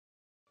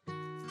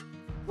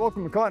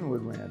Welcome to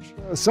Cottonwood Ranch.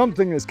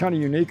 Something that's kind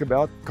of unique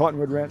about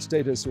Cottonwood Ranch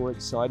State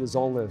Historic Site is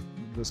all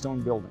the stone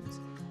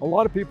buildings. A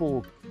lot of people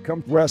will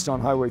come west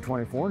on Highway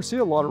 24 and see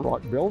a lot of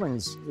rock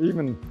buildings,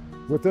 even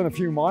within a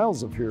few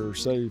miles of here,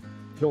 say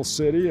Hill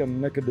City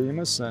and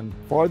Nicodemus and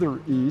farther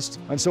east.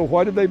 And so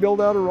why did they build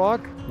out of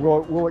rock?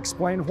 Well, we'll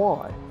explain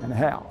why and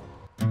how.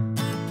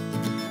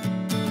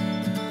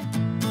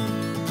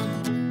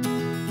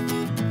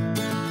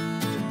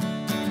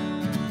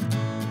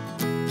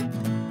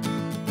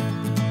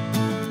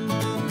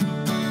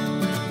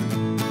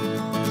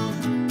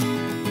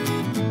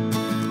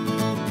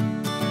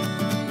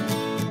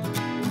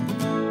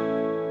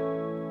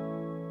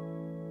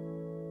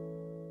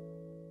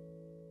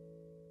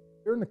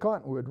 Here in the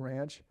Cottonwood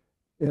Ranch,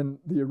 in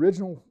the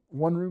original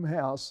one-room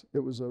house, it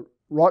was a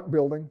rock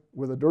building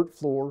with a dirt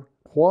floor.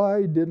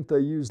 Why didn't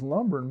they use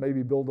lumber and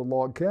maybe build a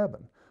log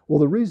cabin? Well,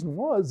 the reason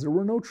was there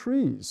were no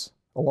trees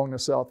along the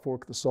South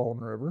Fork of the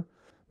Solomon River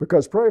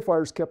because prairie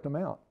fires kept them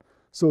out.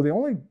 So the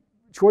only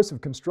choice of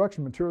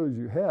construction materials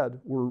you had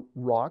were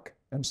rock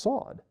and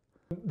sod.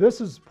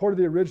 This is part of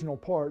the original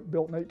part,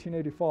 built in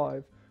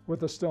 1885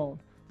 with a stone.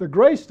 The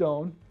gray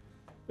stone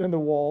in the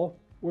wall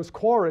was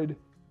quarried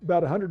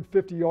about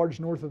 150 yards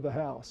north of the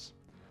house.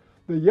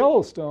 The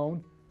yellow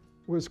stone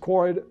was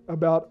quarried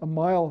about a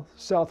mile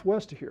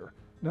southwest of here.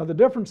 Now the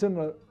difference in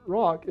the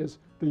rock is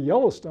the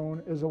yellow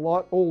stone is a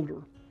lot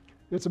older.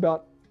 It's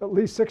about at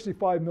least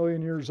 65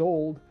 million years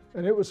old,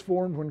 and it was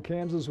formed when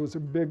Kansas was a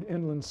big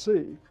inland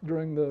sea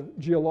during the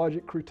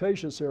geologic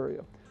Cretaceous area.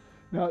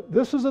 Now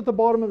this is at the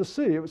bottom of the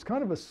sea. It was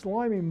kind of a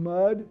slimy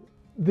mud.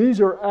 These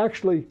are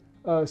actually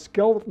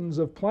skeletons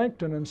of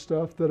plankton and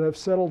stuff that have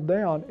settled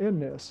down in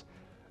this.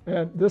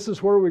 And this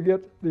is where we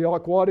get the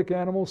aquatic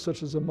animals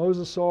such as the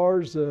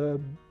mosasaurs,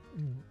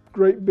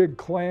 great big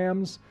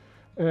clams,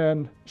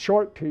 and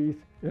shark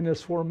teeth in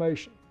this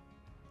formation.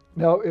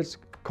 Now it's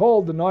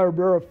called the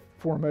Niobrara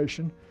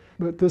Formation,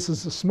 but this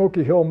is the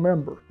Smoky Hill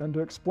member. And to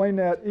explain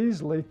that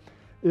easily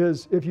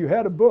is if you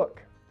had a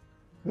book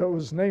that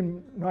was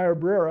named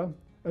Niobrara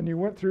and you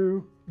went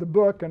through the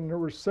book and there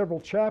were several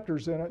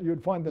chapters in it,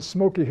 you'd find the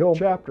Smoky Hill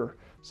chapter.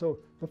 So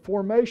the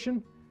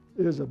formation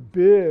is a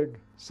big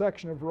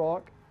section of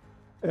rock,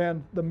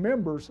 and the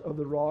members of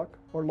the rock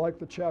are like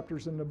the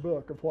chapters in the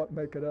book of what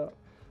make it up.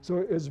 So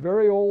it's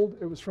very old,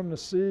 it was from the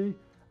sea,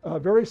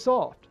 very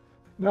soft.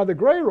 Now the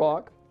gray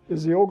rock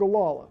is the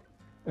Ogallala.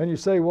 And you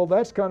say, well,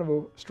 that's kind of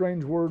a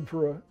strange word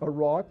for a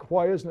rock.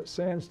 Why isn't it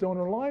sandstone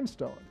or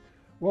limestone?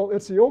 Well,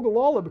 it's the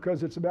Ogallala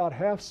because it's about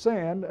half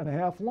sand and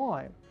half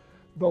lime.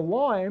 The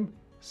lime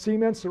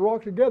cements the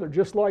rock together,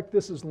 just like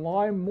this is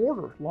lime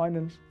mortar, lime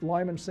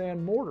and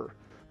sand mortar.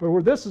 But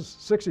where this is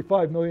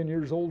 65 million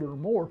years old or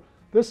more,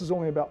 this is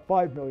only about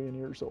 5 million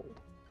years old.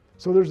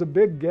 So there's a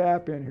big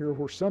gap in here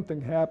where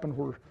something happened,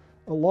 where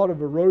a lot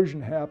of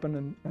erosion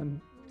happened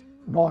and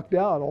knocked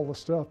out all the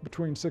stuff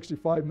between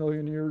 65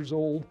 million years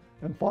old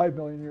and 5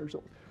 million years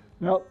old.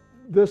 Now,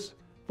 this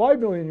 5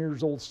 million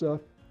years old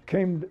stuff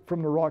came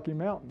from the Rocky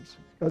Mountains.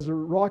 As the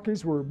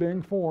Rockies were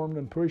being formed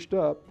and pushed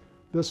up,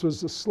 this was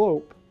the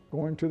slope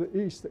going to the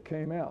east that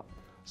came out.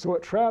 So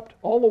it trapped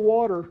all the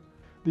water.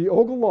 The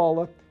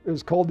Ogallala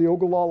is called the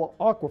Ogallala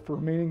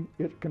Aquifer, meaning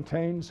it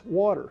contains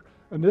water.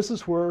 And this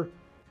is where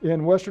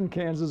in western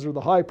Kansas, or the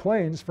high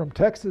plains from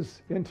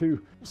Texas into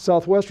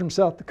southwestern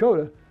South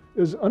Dakota,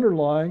 is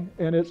underlying,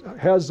 and it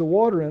has the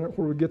water in it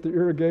where we get the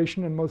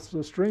irrigation and most of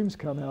the streams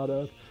come out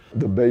of.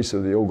 The base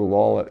of the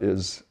Ogallala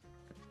is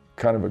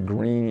kind of a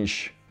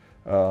greenish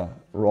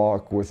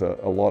rock with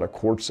a lot of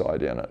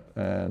quartzite in it,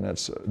 and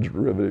that's a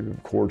derivative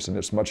of quartz, and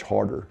it's much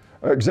harder.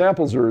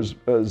 Examples are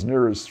as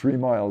near as 3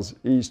 miles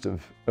east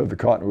of the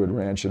Cottonwood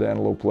Ranch at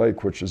Antelope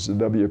Lake, which is the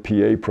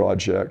WPA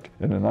project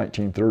in the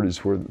 1930s,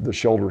 where the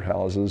shelter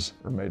houses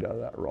are made out of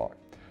that rock.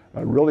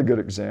 A really good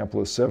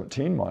example is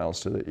 17 miles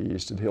to the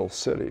east at Hill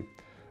City.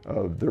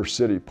 Their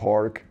city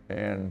park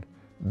and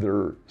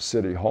their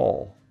city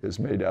hall is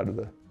made out of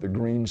the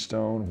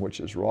greenstone, which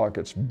is rock.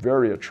 It's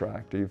very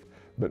attractive,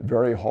 but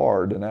very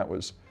hard, and that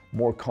was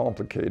more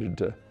complicated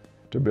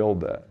to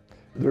build that.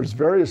 There's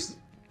various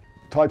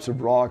types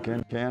of rock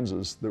in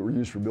Kansas that were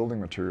used for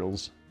building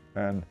materials,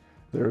 and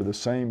they're the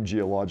same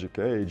geologic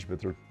age,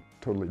 but they're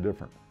totally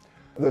different.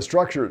 The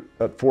structure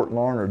at Fort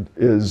Larned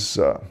is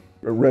a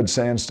red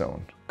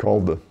sandstone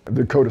called the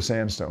Dakota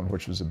sandstone,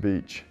 which was a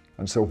beach.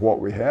 And so what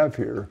we have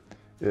here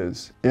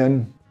is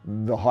in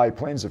the high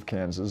plains of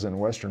Kansas, in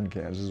western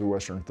Kansas, the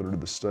western third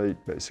of the state,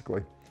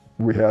 basically,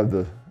 we have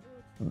the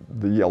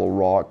yellow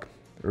rock,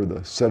 or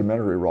the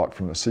sedimentary rock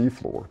from the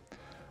seafloor.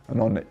 And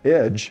on the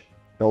edge,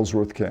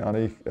 Ellsworth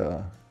County,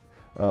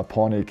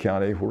 Pawnee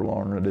County, where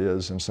Larned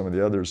is, and some of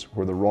the others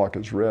where the rock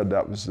is red,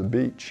 that was the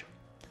beach.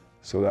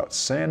 So that's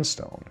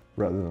sandstone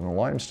rather than a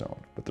limestone.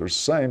 But they're the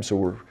same, so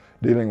we're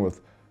dealing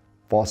with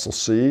fossil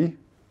sea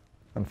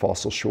and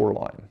fossil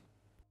shoreline.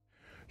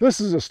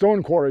 This is a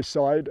stone quarry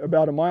site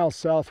about a mile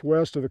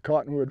southwest of the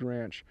Cottonwood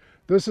Ranch.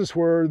 This is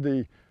where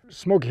the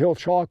Smoky Hill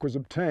chalk was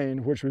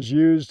obtained, which was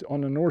used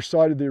on the north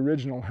side of the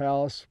original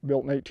house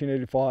built in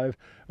 1885,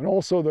 and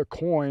also the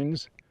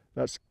coins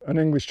That's an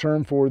English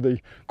term for the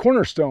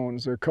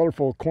cornerstones, the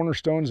colorful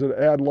cornerstones that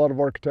add a lot of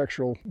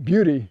architectural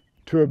beauty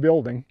to a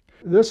building.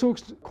 This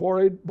was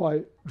quarried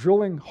by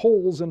drilling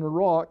holes in the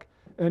rock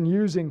and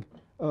using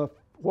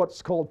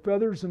what's called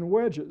feathers and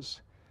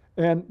wedges.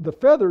 And the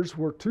feathers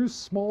were two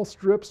small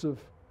strips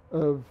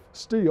of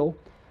steel,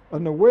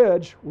 and the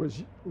wedge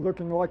was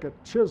looking like a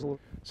chisel.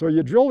 So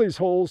you drill these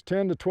holes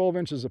 10 to 12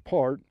 inches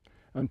apart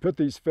and put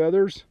these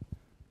feathers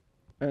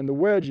and the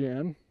wedge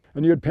in,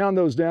 and you'd pound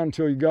those down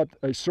until you got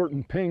a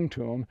certain ping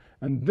to them,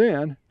 and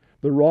then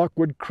the rock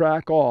would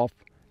crack off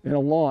in a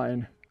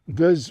line.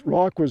 This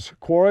rock was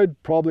quarried,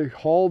 probably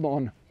hauled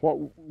on what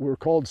were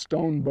called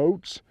stone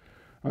boats,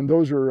 and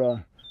those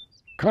are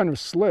kind of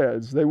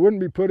sleds. They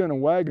wouldn't be put in a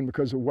wagon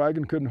because a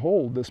wagon couldn't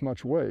hold this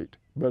much weight,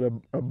 but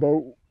a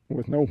boat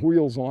with no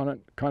wheels on it,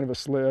 kind of a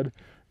sled,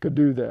 could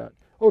do that.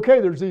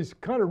 Okay, there's these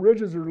kind of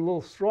ridges or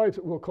little stripes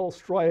that we'll call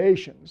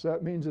striations.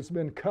 That means it's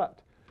been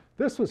cut.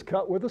 This was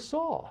cut with a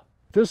saw.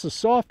 This is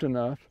soft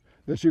enough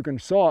that you can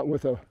saw it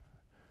with a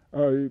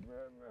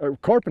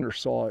carpenter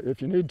saw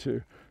if you need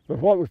to. But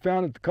what we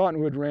found at the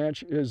Cottonwood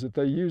Ranch is that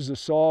they use a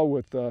saw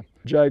with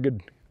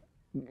jagged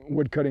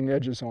wood cutting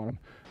edges on them.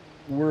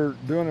 We're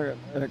doing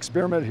an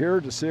experiment here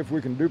to see if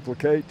we can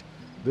duplicate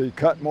the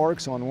cut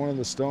marks on one of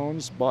the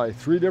stones by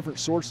 3 different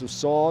sorts of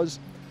saws.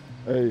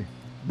 A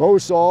bow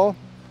saw,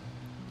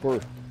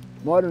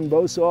 modern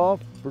bow saw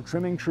for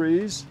trimming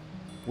trees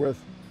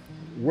with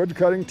wood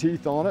cutting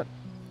teeth on it.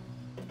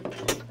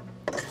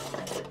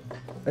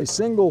 A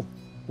single,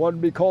 what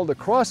would be called a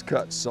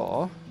crosscut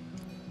saw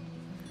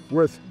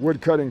with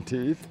wood cutting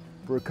teeth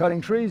for cutting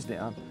trees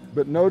down.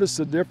 But notice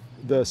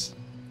the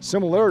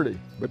similarity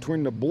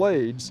between the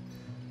blades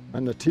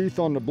and the teeth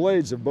on the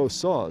blades of both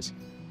saws.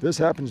 This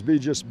happens to be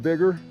just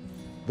bigger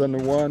than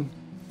the one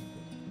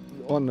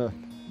on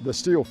the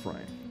steel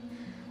frame.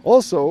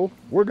 Also,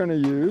 we're going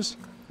to use,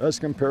 as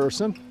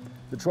comparison,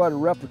 to try to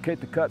replicate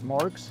the cut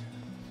marks,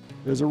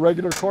 is a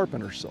regular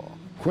carpenter saw.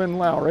 Quinn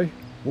Lowry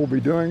will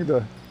be doing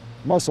the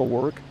muscle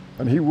work,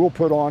 and he will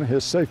put on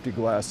his safety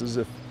glasses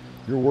if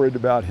you're worried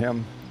about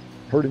him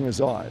hurting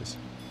his eyes.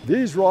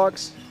 These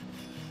rocks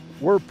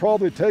were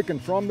probably taken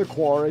from the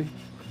quarry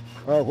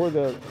where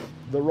the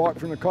rock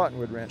from the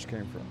Cottonwood Ranch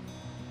came from.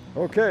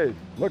 Okay,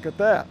 look at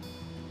that.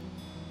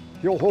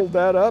 He'll hold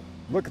that up,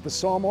 look at the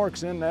saw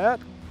marks in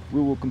that.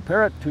 We will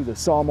compare it to the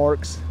saw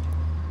marks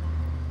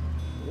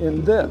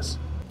in this.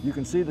 You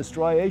can see the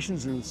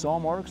striations of the saw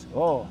marks.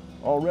 Oh,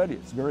 already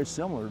it's very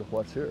similar to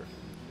what's here.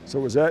 So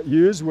was that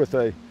used with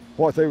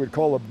what they would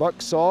call a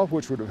buck saw,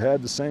 which would have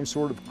had the same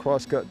sort of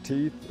crosscut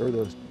teeth or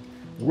the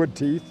wood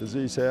teeth as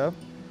these have?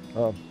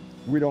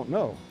 We don't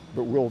know,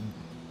 but we'll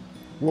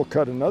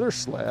cut another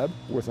slab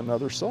with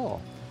another saw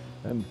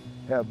and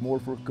have more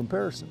for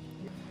comparison.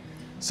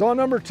 Saw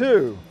number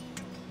 2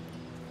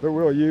 that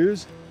we'll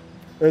use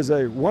is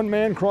a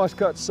one-man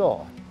crosscut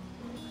saw.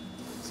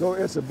 So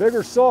it's a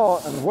bigger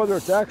saw, and whether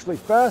it's actually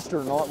faster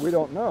or not, we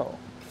don't know,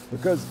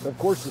 because of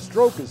course the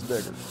stroke is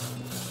bigger.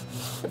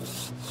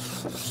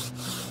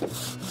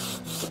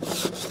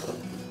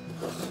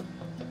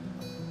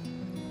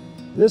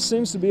 This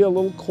seems to be a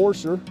little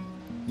coarser.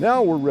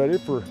 Now we're ready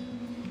for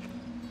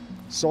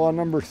saw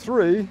number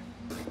 3,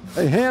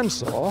 a hand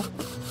saw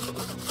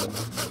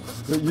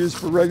that's used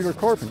for regular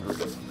carpentry.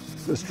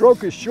 The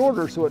stroke is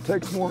shorter, so it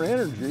takes more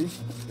energy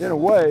in a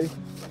way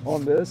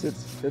on this.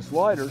 It's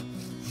lighter,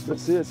 but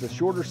see, it's a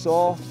shorter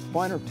saw,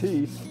 finer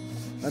teeth,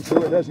 and so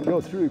it doesn't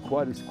go through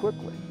quite as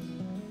quickly.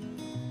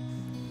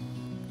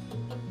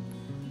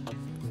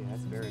 Yeah,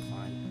 that's very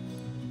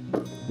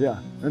fine. Yeah,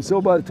 and so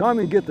by the time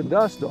you get the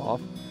dust off,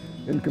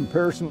 in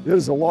comparison, it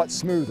is a lot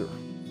smoother.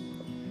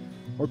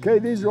 Okay,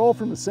 these are all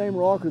from the same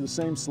rock or the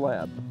same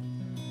slab.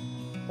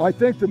 I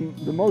think the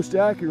most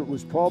accurate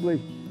was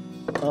probably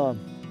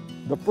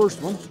the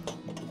first one,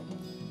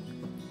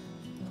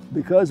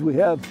 because we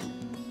have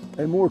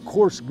a more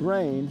coarse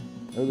grain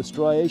of the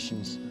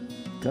striations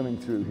coming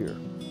through here.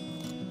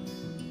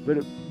 But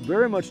it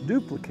very much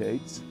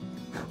duplicates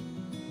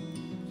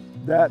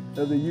that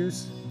of the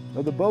use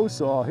of the bow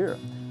saw here.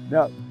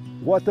 Now,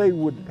 what they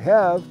would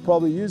have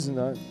probably using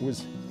that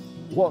was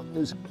what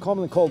is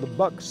commonly called the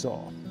buck saw,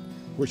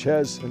 which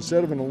has,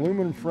 instead of an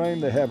aluminum frame,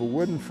 they have a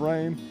wooden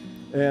frame,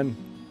 and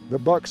the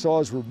buck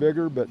saws were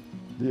bigger, but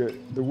the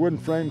wooden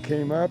frame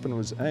came up and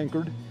was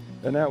anchored,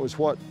 and that was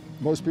what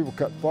most people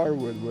cut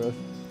firewood with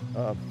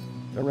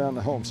around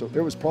the home. So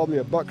it was probably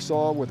a buck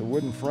saw with a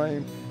wooden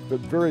frame, but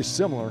very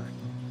similar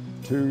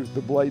to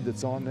the blade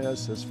that's on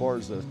this as far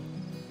as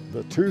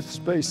the tooth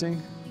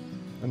spacing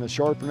and the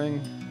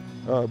sharpening,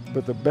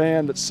 but the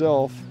band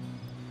itself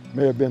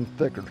may have been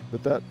thicker,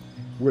 but that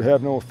would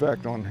have no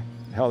effect on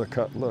how the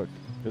cut looked.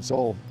 It's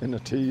all in the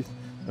teeth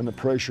and the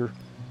pressure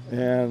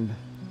and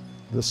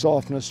the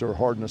softness or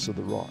hardness of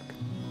the rock.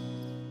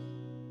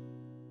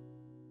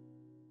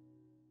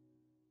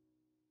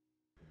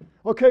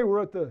 Okay,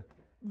 we're at the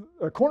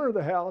corner of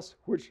the house,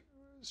 which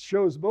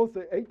shows both the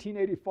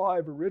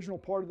 1885 original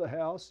part of the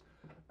house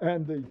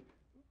and the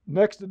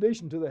next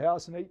addition to the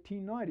house in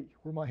 1890,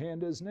 where my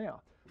hand is now.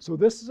 So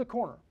this is a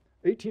corner.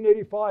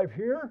 1885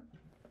 here,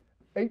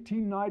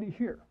 1890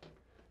 here.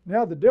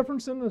 Now the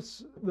difference in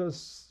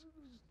this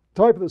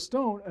type of the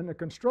stone and the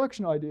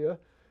construction idea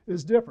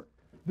is different.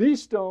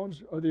 These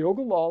stones are the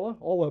Ogallala,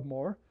 all of them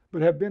are,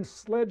 but have been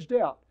sledged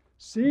out.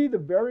 See the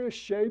various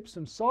shapes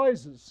and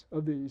sizes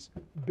of these.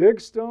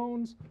 Big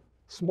stones,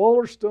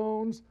 smaller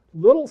stones,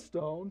 little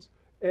stones,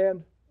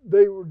 and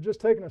they were just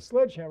taking a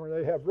sledgehammer.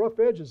 They have rough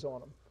edges on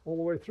them all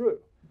the way through.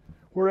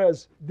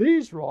 Whereas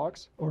these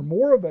rocks are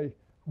more of a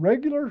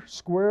regular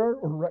square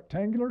or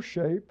rectangular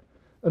shape,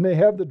 and they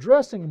have the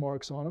dressing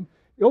marks on them,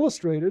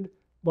 illustrated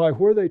by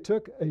where they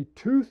took a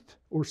toothed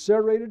or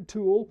serrated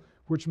tool,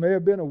 which may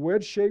have been a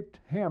wedge-shaped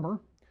hammer,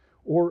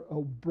 or a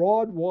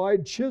broad,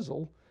 wide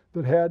chisel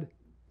that had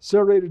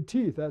serrated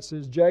teeth, that's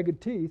his jagged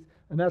teeth,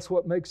 and that's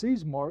what makes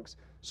these marks.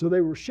 So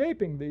they were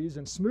shaping these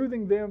and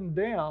smoothing them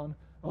down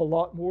a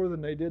lot more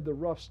than they did the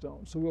rough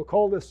stone. So we'll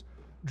call this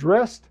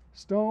dressed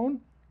stone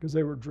because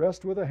they were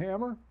dressed with a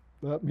hammer.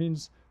 That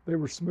means they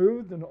were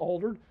smoothed and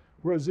altered,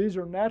 whereas these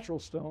are natural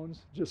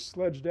stones just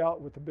sledged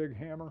out with a big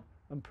hammer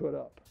and put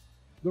up.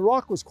 The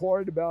rock was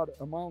quarried about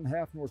 1.5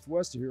 miles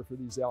northwest of here for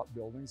these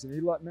outbuildings, and he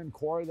let men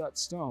quarry that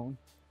stone.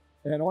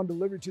 And on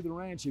delivery to the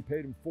ranch, he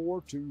paid him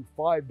 $4 to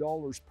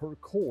 $5 per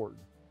cord.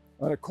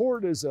 And a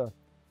cord is a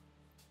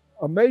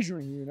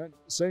measuring unit,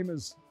 same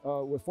as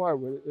with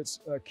firewood. It's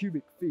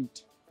cubic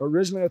feet.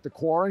 Originally at the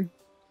quarry,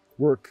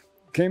 where it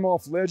came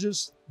off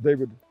ledges, they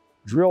would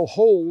drill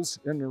holes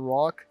in the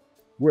rock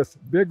with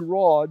big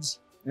rods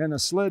and a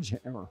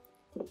sledgehammer.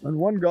 And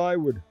one guy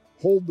would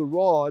hold the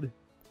rod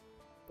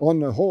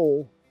on the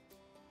hole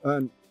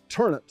and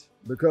turn it,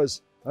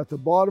 because at the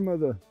bottom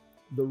of the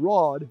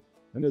rod,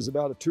 and is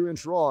about a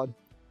 2-inch rod,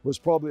 was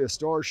probably a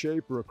star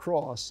shape or a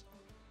cross.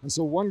 And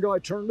so one guy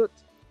turned it,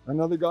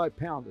 another guy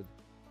pounded.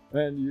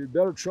 And you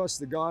better trust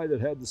the guy that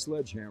had the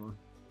sledgehammer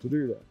to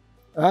do that.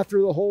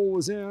 After the hole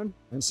was in,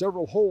 and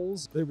several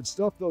holes, they would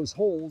stuff those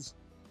holes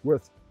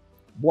with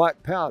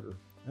black powder.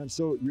 And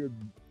so you'd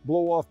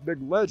blow off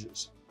big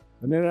ledges.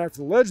 And then after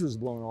the ledge was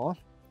blown off,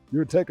 you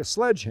would take a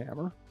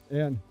sledgehammer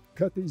and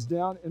cut these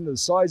down into the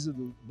size of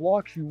the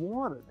blocks you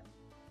wanted.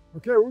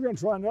 Okay, we're going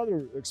to try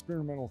another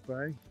experimental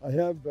thing. I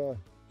have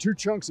 2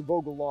 chunks of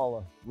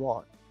Ogallala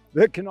rock.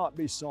 That cannot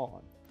be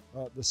sawn.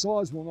 The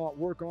saws will not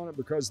work on it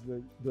because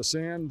the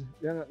sand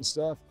in it and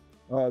stuff.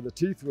 The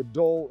teeth would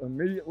dull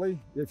immediately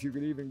if you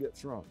could even get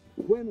through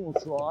them. Quinn will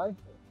try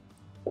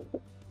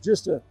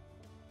just to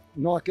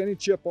knock any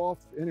chip off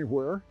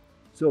anywhere.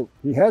 So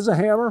he has a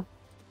hammer.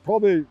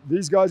 Probably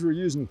these guys were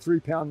using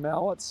 3-pound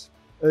mallets,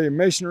 a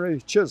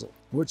masonry chisel,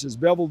 which is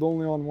beveled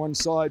only on one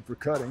side for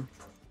cutting.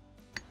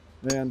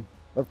 And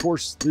of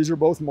course, these are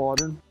both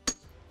modern,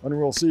 and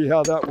we'll see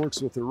how that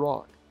works with the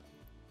rock.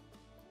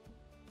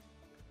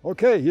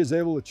 Okay, he's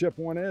able to chip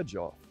one edge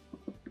off.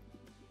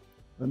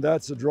 And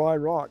that's a dry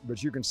rock,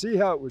 but you can see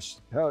how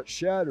it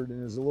shattered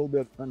and is a little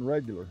bit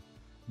irregular.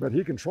 But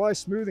he can try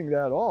smoothing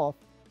that off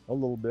a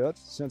little bit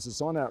since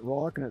it's on that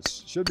rock, and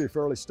it should be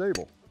fairly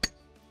stable.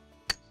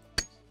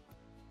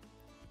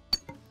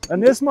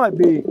 And this might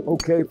be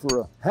okay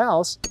for a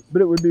house,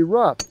 but it would be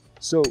rough.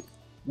 So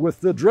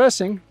with the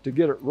dressing, to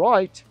get it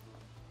right,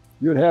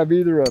 you'd have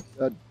either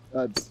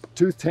a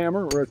toothed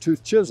hammer or a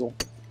toothed chisel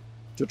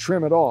to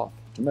trim it off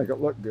to make it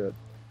look good.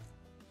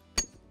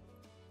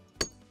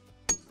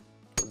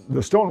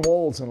 The stone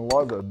walls in a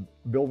lot of the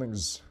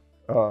buildings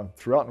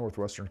throughout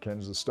northwestern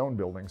Kansas, the stone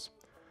buildings,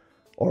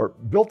 are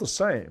built the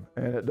same,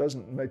 and it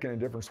doesn't make any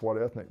difference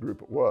what ethnic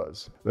group it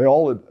was. They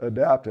all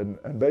adapted,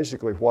 and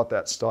basically what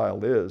that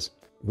style is,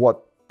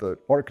 what the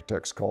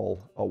architects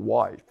call a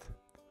wythe,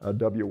 a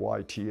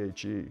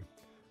W-Y-T-H-E,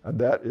 and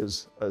that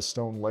is a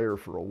stone layer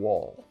for a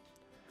wall.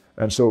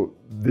 And so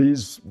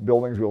these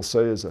buildings we'll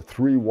say is a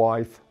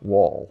 3-wythe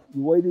wall.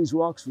 The way these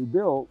rocks were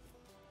built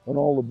on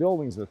all the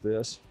buildings with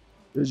this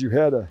is you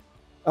had an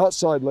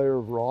outside layer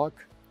of rock,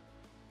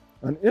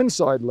 an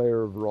inside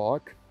layer of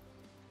rock.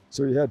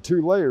 So you had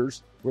 2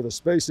 layers with a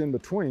space in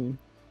between.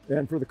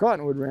 And for the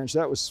Cottonwood Ranch,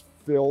 that was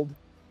filled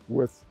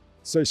with,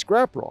 say,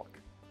 scrap rock,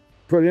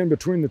 put in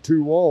between the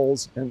 2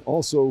 walls, and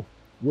also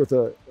with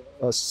a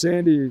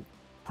sandy,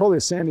 probably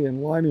a sandy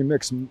and limey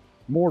mixed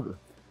mortar.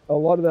 A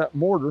lot of that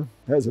mortar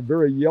has a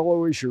very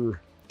yellowish or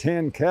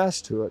tan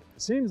cast to it.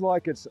 It seems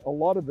like it's a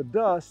lot of the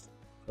dust,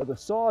 or the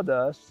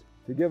sawdust,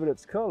 to give it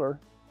its color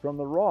from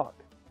the rock.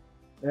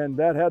 And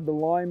that had the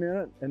lime in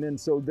it, and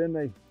then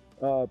they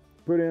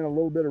put in a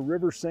little bit of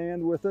river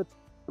sand with it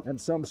and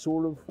some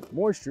sort of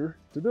moisture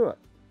to do it.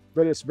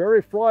 But it's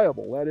very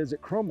friable. That is,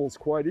 it crumbles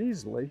quite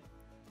easily,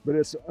 but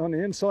it's on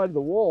the inside of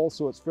the wall,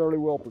 so it's fairly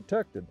well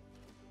protected.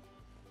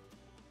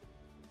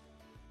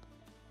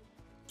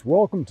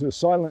 Welcome to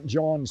Silent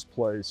John's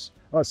place.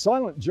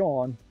 Silent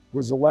John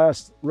was the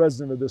last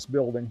resident of this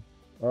building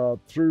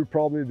through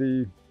probably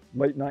the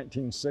late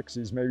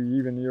 1960s, maybe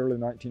even the early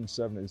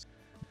 1970s.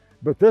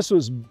 But this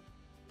was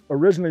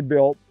originally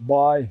built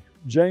by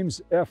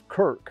James F.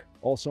 Kirk,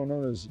 also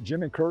known as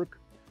Jimmy Kirk,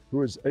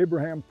 who is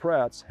Abraham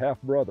Pratt's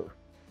half-brother.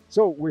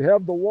 So we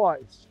have the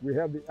wythes. We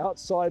have the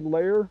outside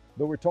layer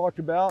that we talked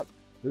about,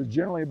 They're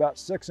generally about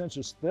 6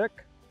 inches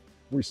thick.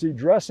 We see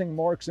dressing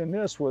marks in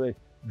this where they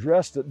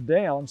dressed it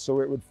down so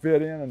it would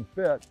fit in and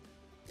fit.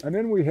 And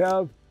then we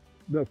have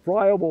the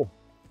friable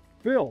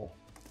fill.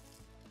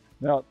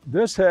 Now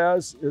this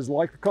is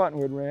like the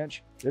Cottonwood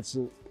Ranch.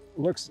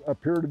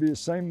 Appear to be the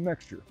same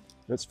mixture.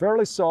 It's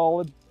fairly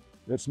solid.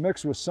 It's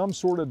mixed with some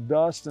sort of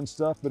dust and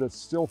stuff, but it's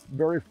still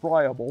very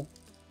friable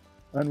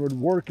and would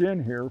work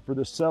in here for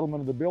the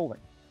settlement of the building.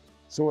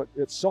 So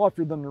it's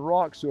softer than the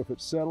rock, so if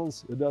it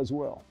settles, it does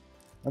well.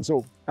 And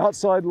so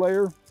outside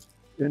layer,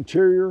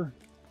 interior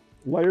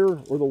layer,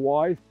 or the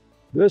Y,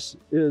 this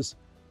is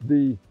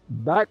the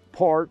back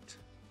part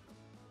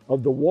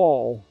of the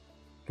wall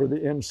for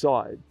the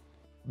inside.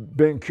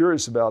 Being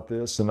curious about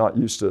this and not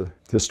used to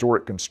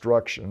historic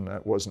construction,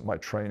 that wasn't my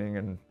training,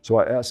 and so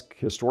I asked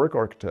historic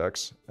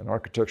architects and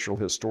architectural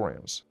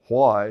historians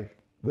why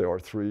there are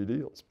three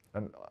deals.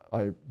 And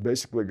I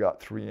basically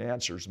got three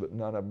answers, but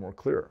none of them were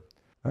clear.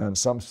 And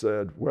some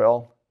said,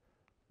 well,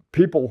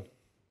 people,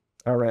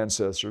 our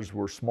ancestors,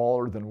 were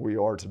smaller than we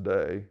are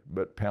today,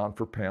 but pound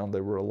for pound,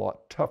 they were a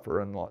lot tougher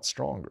and a lot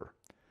stronger.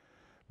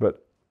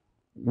 But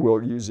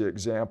we'll use the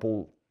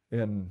example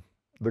in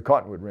the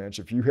Cottonwood Ranch.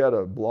 If you had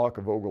a block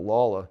of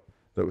Ogallala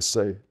that was,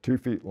 say, 2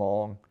 feet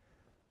long,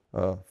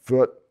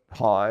 foot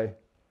high,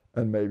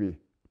 and maybe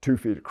 2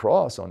 feet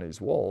across on these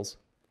walls,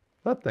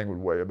 that thing would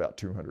weigh about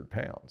 200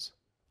 pounds.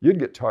 You'd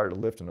get tired of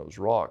lifting those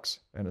rocks,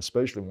 and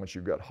especially once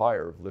you got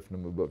higher, lifting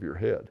them above your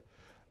head.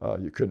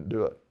 You couldn't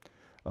do it.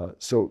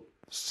 So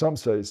some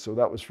say, so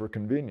that was for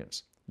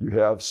convenience. You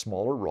have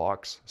smaller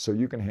rocks so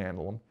you can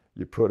handle them,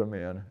 you put them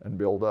in and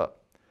build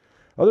up.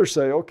 Others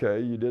say, okay,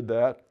 you did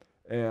that,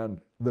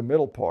 and the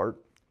middle part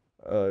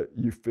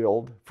you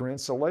filled for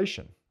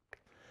insulation.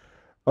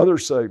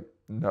 Others say,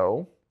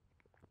 no,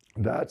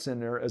 that's in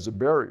there as a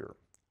barrier.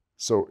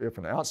 So if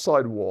an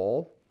outside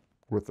wall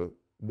with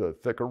the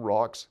thicker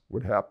rocks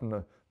would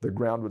happen, the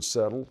ground would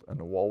settle and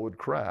the wall would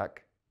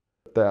crack,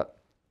 that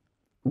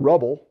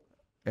rubble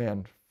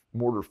and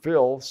mortar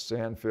fill,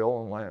 sand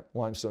fill, and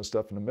limestone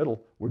stuff in the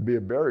middle would be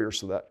a barrier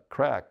so that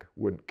crack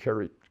wouldn't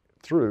carry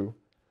through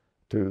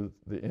to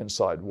the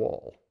inside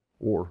wall,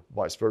 or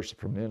vice versa,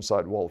 from the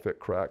inside wall if it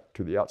cracked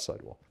to the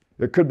outside wall.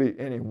 It could be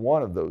any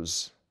one of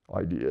those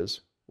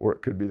ideas, or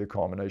it could be the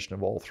combination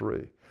of all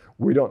three.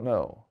 We don't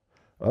know.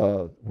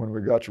 When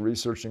we got to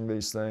researching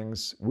these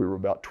things, we were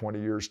about 20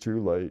 years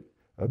too late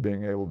of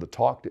being able to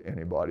talk to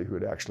anybody who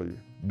had actually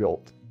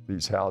built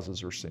these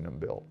houses or seen them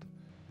built.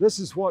 This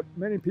is what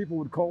many people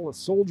would call a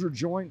soldier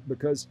joint,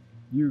 because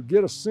you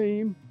get a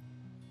seam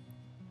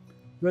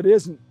that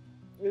isn't,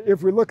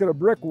 if we look at a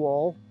brick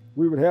wall,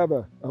 we would have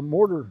a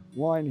mortar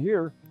line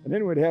here, and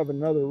then we'd have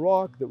another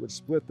rock that would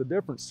split the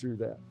difference through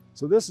that.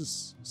 So this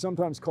is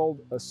sometimes called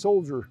a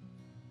soldier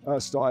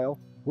style,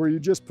 where you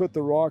just put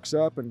the rocks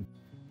up and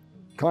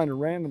kind of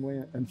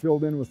randomly and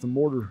filled in with the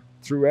mortar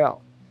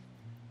throughout.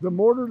 The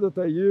mortar that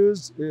they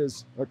use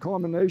is a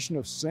combination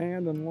of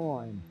sand and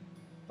lime.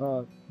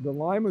 The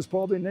lime was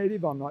probably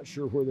native. I'm not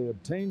sure where they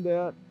obtained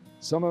that.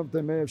 Some of it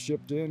they may have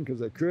shipped in because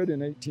they could in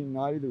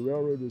 1890, the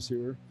railroad was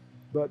here.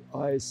 But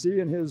I see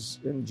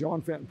in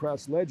John Fenton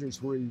Pratt's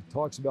ledgers where he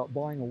talks about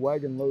buying a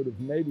wagon load of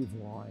native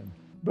lime.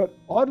 But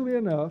oddly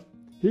enough,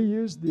 he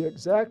used the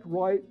exact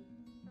right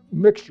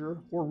mixture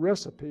or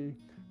recipe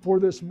for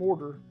this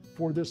mortar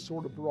for this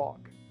sort of rock.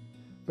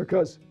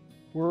 Because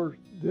where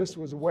this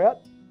was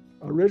wet,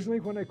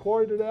 originally when they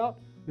quarried it out,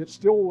 it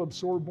still will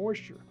absorb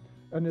moisture.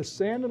 And this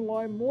sand and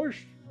lime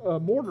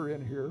mortar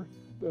in here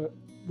that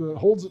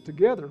holds it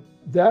together,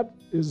 that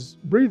is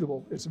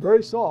breathable. It's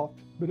very soft,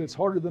 but it's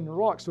harder than the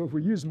rock. So if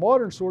we use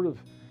modern sort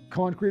of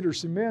concrete or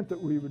cement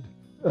that we would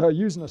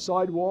use in a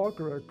sidewalk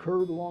or a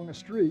curb along a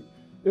street,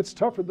 it's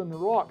tougher than the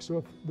rock. So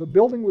if the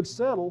building would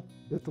settle,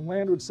 if the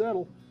land would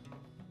settle,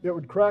 it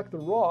would crack the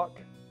rock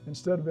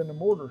instead of in the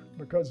mortar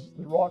because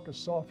the rock is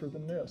softer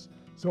than this.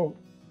 So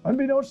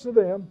unbeknownst to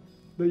them,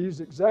 they used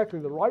exactly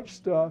the right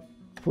stuff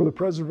for the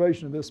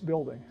preservation of this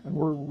building, and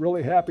we're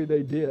really happy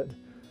they did.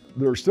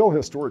 There are still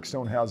historic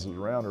stone houses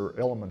around, or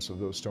elements of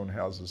those stone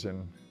houses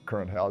in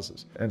current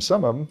houses, and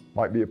some of them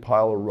might be a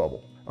pile of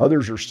rubble.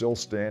 Others are still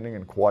standing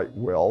and quite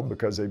well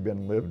because they've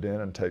been lived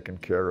in and taken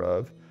care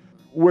of.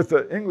 With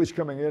the English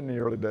coming in the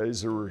early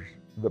days, there were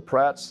the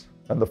Pratts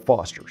and the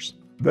Fosters.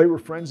 They were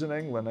friends in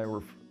England. They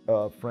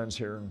were friends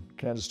here in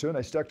Kansas too, and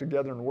they stuck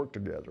together and worked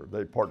together.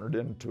 They partnered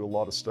into a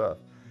lot of stuff.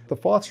 The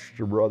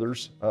Foster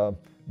brothers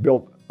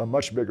built a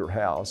much bigger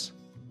house.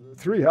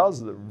 Three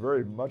houses that were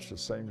very much the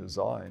same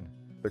design.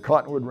 The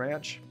Cottonwood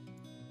Ranch,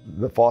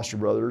 the Foster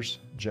brothers,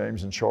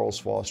 James and Charles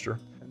Foster,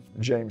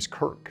 James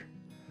Kirk,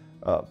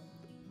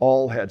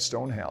 all had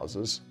stone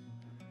houses.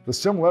 The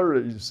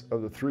similarities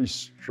of the three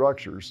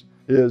structures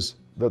is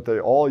that they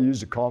all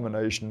used a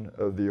combination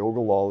of the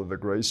Ogallala, the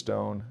gray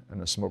stone,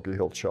 and the Smoky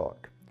Hill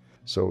chalk.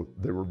 So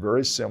they were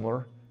very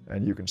similar,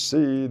 and you can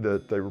see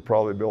that they were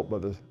probably built by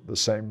the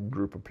same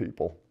group of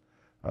people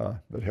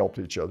that helped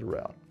each other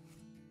out.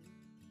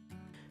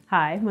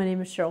 Hi, my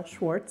name is Cheryl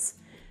Schwartz.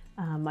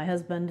 My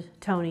husband,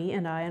 Tony,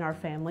 and I and our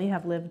family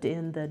have lived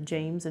in the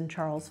James and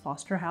Charles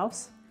Foster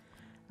house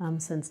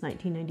since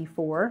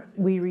 1994.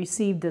 We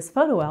received this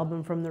photo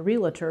album from the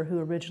realtor who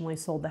originally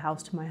sold the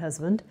house to my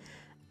husband.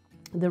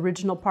 The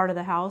original part of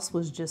the house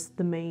was just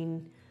the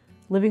main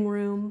living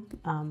room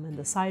and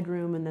the side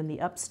room and then the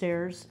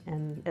upstairs.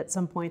 And at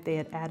some point they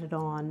had added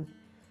on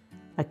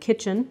a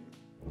kitchen,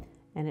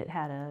 and it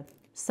had a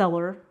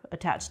cellar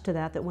attached to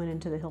that that went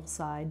into the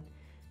hillside.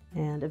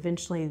 And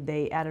eventually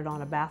they added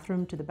on a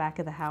bathroom to the back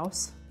of the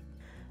house.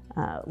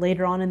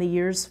 Later on in the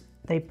years,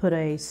 they put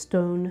a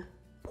stone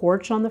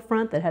porch on the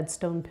front that had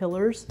stone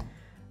pillars.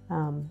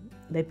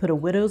 They put a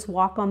widow's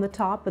walk on the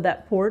top of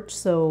that porch,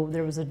 so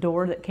there was a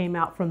door that came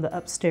out from the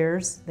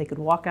upstairs. They could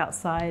walk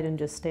outside and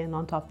just stand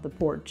on top of the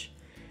porch.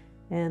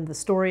 And the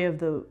story of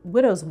the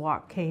widow's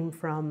walk came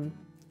from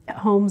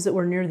homes that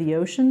were near the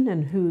ocean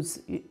and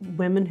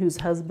women whose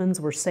husbands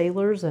were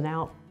sailors and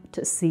out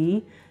to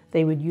sea.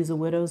 They would use a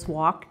widow's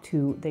walk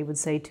they would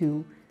say,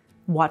 to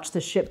watch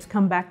the ships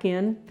come back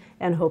in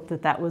and hope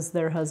that that was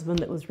their husband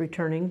that was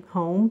returning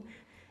home.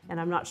 And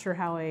I'm not sure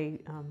how a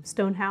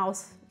stone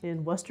house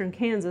in western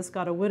Kansas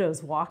got a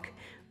widow's walk,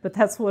 but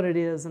that's what it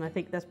is. And I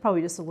think that's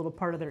probably just a little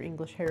part of their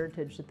English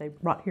heritage that they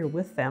brought here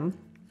with them.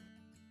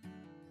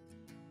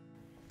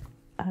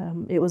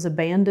 It was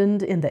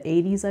abandoned in the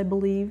 80s, I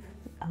believe.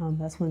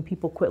 That's when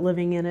people quit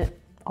living in it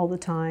all the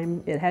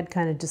time. It had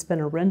kind of just been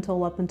a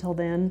rental up until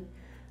then.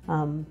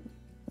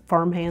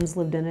 Farm hands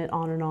lived in it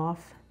on and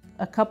off.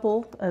 A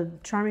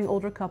charming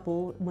older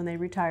couple, when they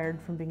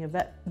retired from being a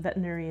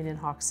veterinarian in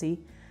Hoxie,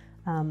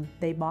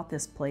 they bought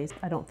this place.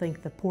 I don't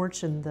think the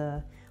porch and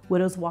the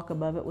widow's walk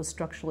above it was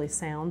structurally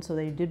sound, so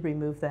they did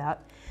remove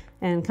that.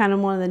 And kind of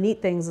one of the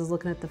neat things is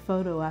looking at the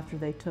photo after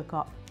they took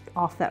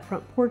off that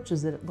front porch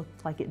is that it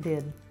looked like it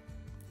did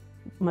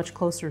much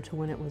closer to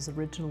when it was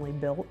originally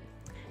built.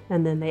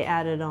 And then they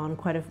added on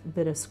quite a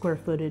bit of square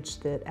footage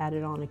that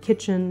added on a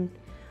kitchen,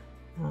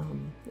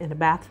 and a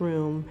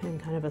bathroom and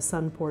kind of a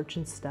sun porch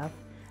and stuff.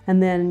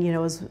 And then, you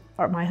know, as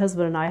my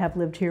husband and I have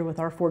lived here with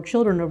our 4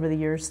 children over the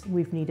years,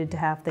 we've needed to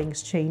have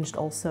things changed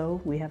also.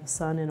 We have a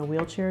son in a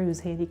wheelchair who's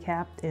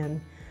handicapped,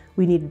 and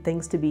we needed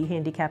things to be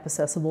handicap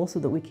accessible so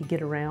that we could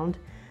get around.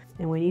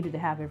 And we needed to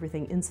have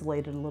everything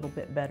insulated a little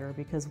bit better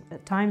because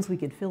at times we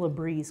could feel a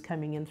breeze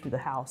coming in through the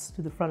house,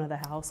 through the front of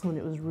the house when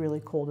it was really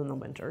cold in the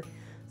winter.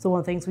 So one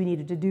of the things we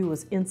needed to do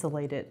was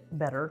insulate it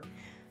better.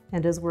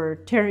 And as we're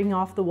tearing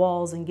off the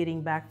walls and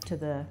getting back to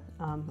the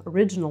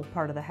original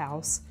part of the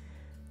house,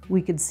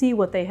 we could see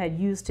what they had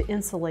used to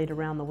insulate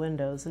around the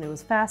windows, and it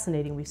was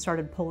fascinating. We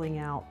started pulling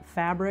out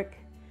fabric,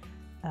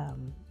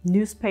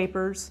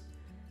 newspapers,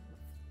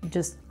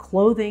 just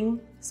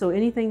clothing. So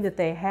anything that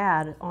they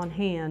had on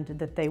hand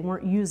that they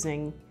weren't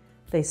using,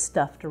 they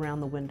stuffed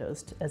around the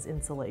windows as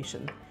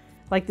insulation.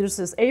 Like there's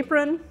this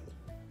apron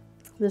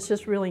that's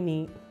just really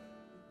neat.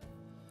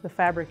 The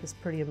fabric is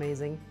pretty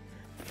amazing.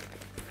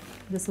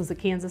 This is a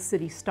Kansas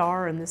City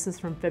Star, and this is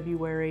from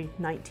February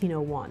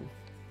 1901.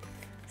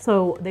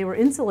 So they were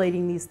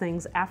insulating these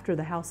things after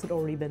the house had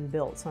already been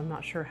built, so I'm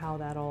not sure how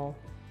that all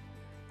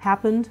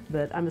happened,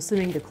 but I'm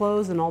assuming the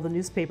clothes and all the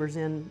newspapers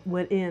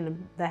went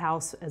in the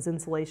house as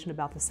insulation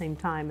about the same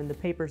time, and the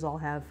papers all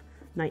have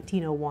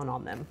 1901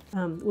 on them.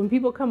 When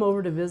people come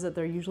over to visit,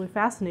 they're usually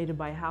fascinated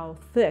by how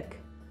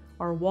thick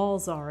our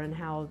walls are and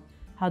how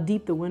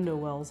deep the window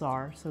wells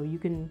are. So you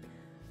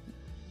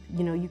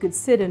could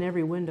sit in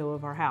every window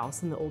of our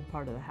house, in the old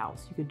part of the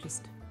house. You could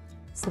just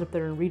sit up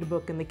there and read a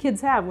book, and the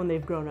kids have when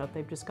they've grown up.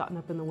 They've just gotten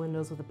up in the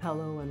windows with a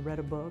pillow and read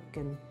a book,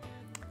 and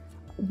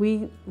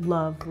we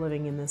love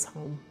living in this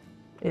home.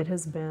 It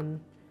has been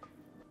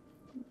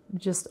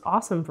just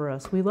awesome for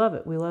us. We love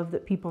it. We love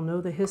that people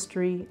know the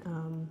history,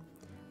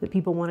 that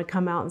people want to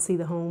come out and see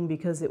the home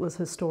because it was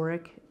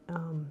historic.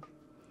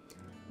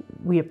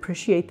 We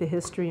appreciate the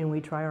history, and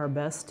we try our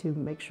best to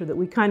make sure that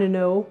we kind of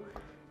know,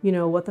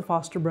 what the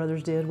Foster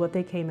brothers did, what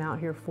they came out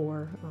here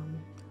for,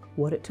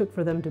 what it took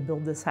for them to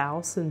build this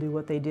house and do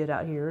what they did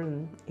out here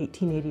in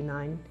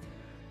 1889.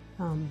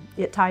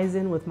 It ties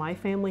in with my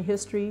family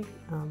history.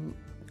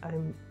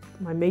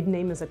 My maiden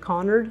name is a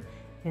Connard,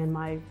 and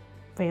my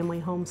family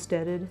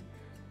homesteaded,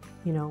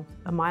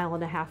 a mile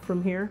and a half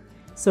from here.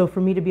 So for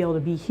me to be able to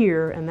be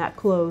here and that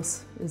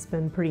close has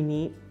been pretty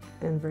neat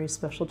and very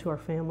special to our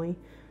family.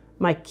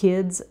 My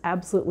kids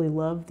absolutely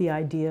love the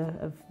idea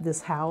of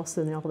this house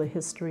and all the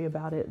history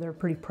about it. They're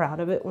pretty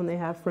proud of it when they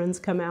have friends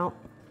come out.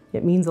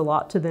 It means a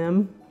lot to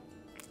them,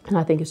 and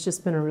I think it's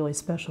just been a really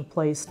special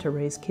place to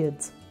raise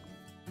kids.